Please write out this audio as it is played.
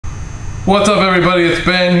What's up everybody, it's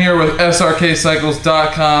Ben here with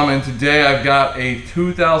Srkcycles.com, and today I've got a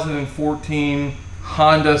 2014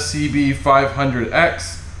 Honda CB500X. I'm going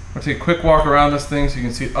to take a quick walk around this thing so you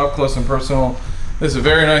can see it up close and personal. This is a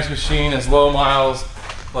very nice machine. It's low miles,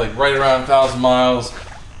 like right around 1,000 miles,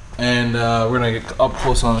 and we're going to get up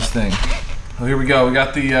close on this thing. So here we go. We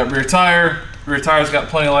got the rear tire. The rear tire's got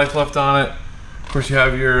plenty of life left on it. Of course you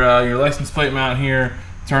have your license plate mount here,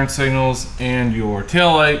 turn signals, and your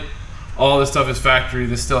tail light. All this stuff is factory.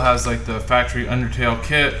 This still has like the factory undertail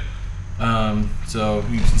kit. So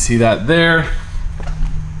you can see that there.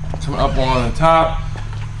 Coming up on the top,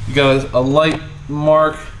 you got a light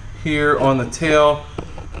mark here on the tail.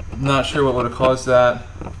 I'm not sure what would have caused that,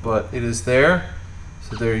 but it is there.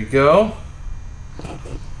 So there you go.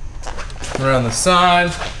 Around the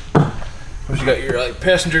side, of course you got your like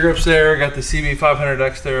passenger grips there. Got the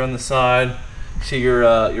CB500X there on the side. You see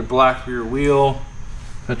your black rear wheel.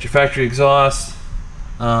 Got your factory exhaust.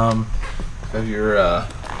 Got your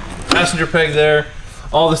passenger peg there.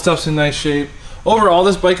 All this stuff's in nice shape. Overall,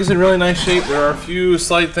 this bike is in really nice shape. There are a few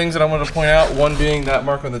slight things that I want to point out. One being that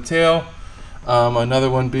mark on the tail.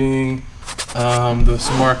 Another one being this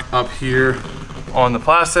mark up here on the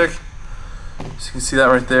plastic. So you can see that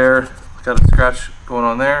right there. Got a scratch going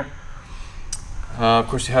on there. Of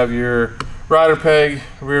course, you have your rider peg,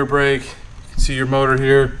 rear brake. You can see your motor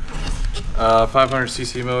here.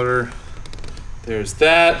 500cc motor. There's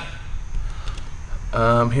that.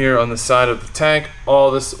 Here on the side of the tank, all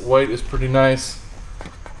this white is pretty nice.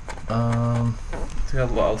 Got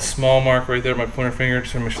a small mark right there, my pointer finger,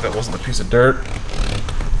 just to make sure that wasn't a piece of dirt.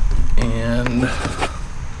 And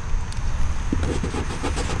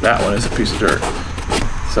that one is a piece of dirt.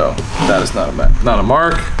 So that is not a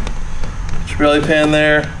mark. Spray pan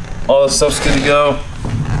there. All this stuff's good to go.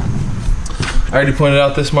 I already pointed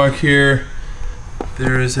out this mark here.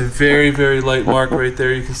 There is a very, very light mark right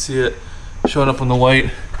there. You can see it showing up on the white.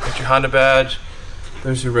 Got your Honda badge.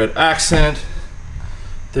 There's your red accent.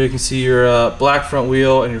 There you can see your black front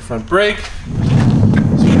wheel and your front brake.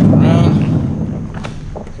 Spin around.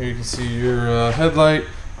 Here you can see your headlight.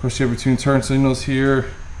 Of course, you have between turn signals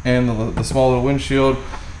here and the small little windshield.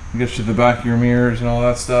 It gets you the back of your mirrors and all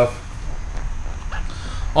that stuff.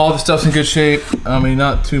 All the stuff's in good shape. I mean,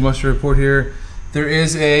 not too much to report here. There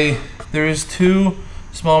is two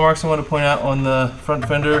small marks I want to point out on the front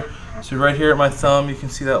fender. So right here at my thumb, you can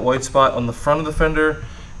see that white spot on the front of the fender,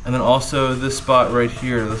 and then also this spot right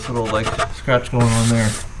here, this little like scratch going on there.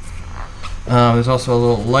 There's also a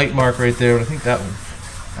little light mark right there, but I think that one,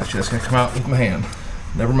 actually that's gonna come out with my hand.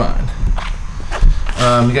 Never mind.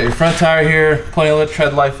 You got your front tire here, plenty of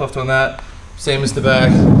tread life left on that, same as the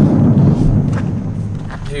back.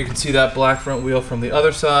 Here you can see that black front wheel from the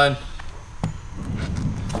other side.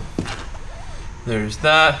 There's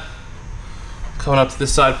that. Coming up to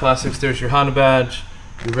this side plastics, there's your Honda badge,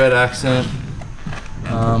 your red accent.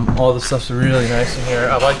 All the stuff's really nice in here.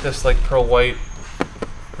 I like this like pearl white.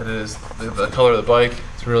 That is the color of the bike.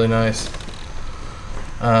 It's really nice.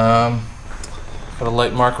 Got a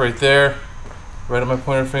light mark right there, right on my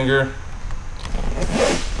pointer finger.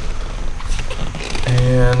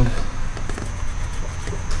 And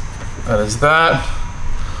that is that.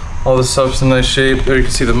 All this stuff's in nice shape. There you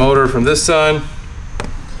can see the motor from this side.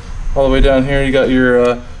 All the way down here you got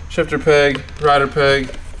your shifter peg, rider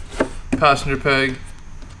peg, passenger peg.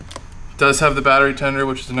 It does have the battery tender,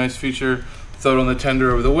 which is a nice feature. Throw it on the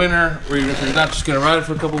tender over the winter, or even if you're not just going to ride it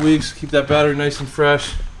for a couple weeks, keep that battery nice and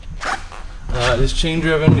fresh. It is chain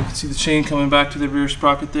driven. You can see the chain coming back to the rear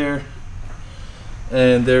sprocket there.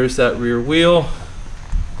 And there's that rear wheel.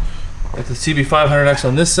 Got the CB500X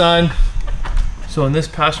on this side. So on this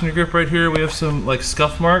passenger grip right here, we have some like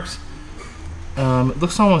scuff marks. It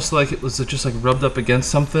looks almost like it was just like rubbed up against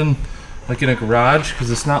something, like in a garage, because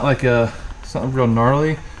it's not like it's not real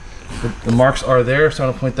gnarly. But the marks are there, so I'm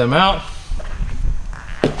gonna point them out.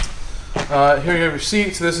 Here you have your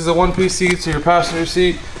seat. So this is a one-piece seat. So your passenger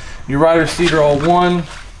seat, your rider seat are all one.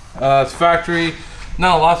 It's factory.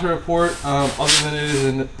 Not a lot to report, other than it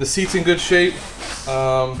is the seat's in good shape.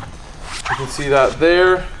 You can see that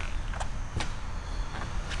there.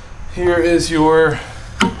 Here is your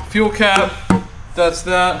fuel cap. That's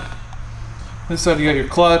that. This side you got your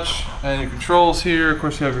clutch and your controls here. Of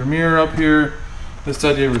course you have your mirror up here. This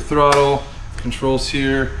side you have your throttle, controls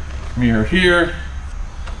here, mirror here.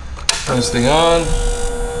 Turn this thing on.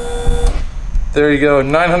 There you go,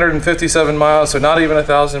 957 miles, so not even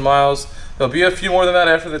 1,000 miles. There'll be a few more than that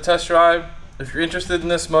after the test drive. If you're interested in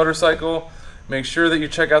this motorcycle, make sure that you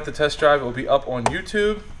check out the test drive. It will be up on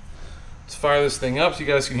YouTube. Let's fire this thing up so you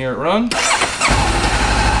guys can hear it run.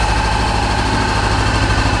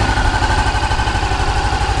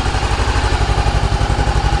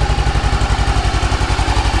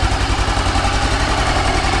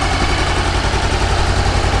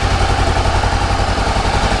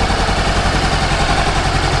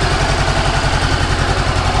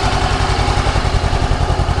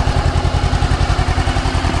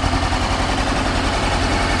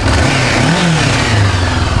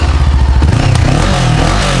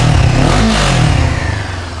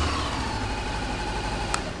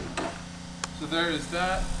 So there is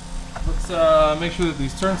that. Let's make sure that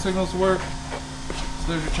these turn signals work.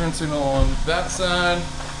 So there's your turn signal on that side.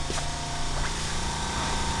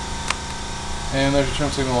 And there's your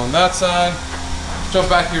turn signal on that side. Jump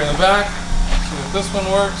back here in the back. See if this one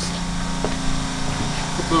works.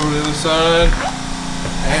 Flip over to the other side.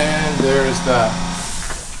 And there's that.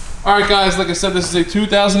 Alright guys, like I said, this is a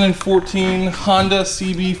 2014 Honda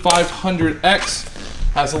CB500X.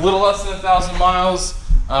 Has a little less than 1,000 miles.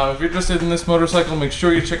 If you're interested in this motorcycle, make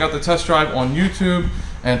sure you check out the test drive on YouTube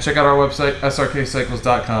and check out our website,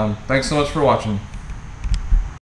 srkcycles.com. Thanks so much for watching.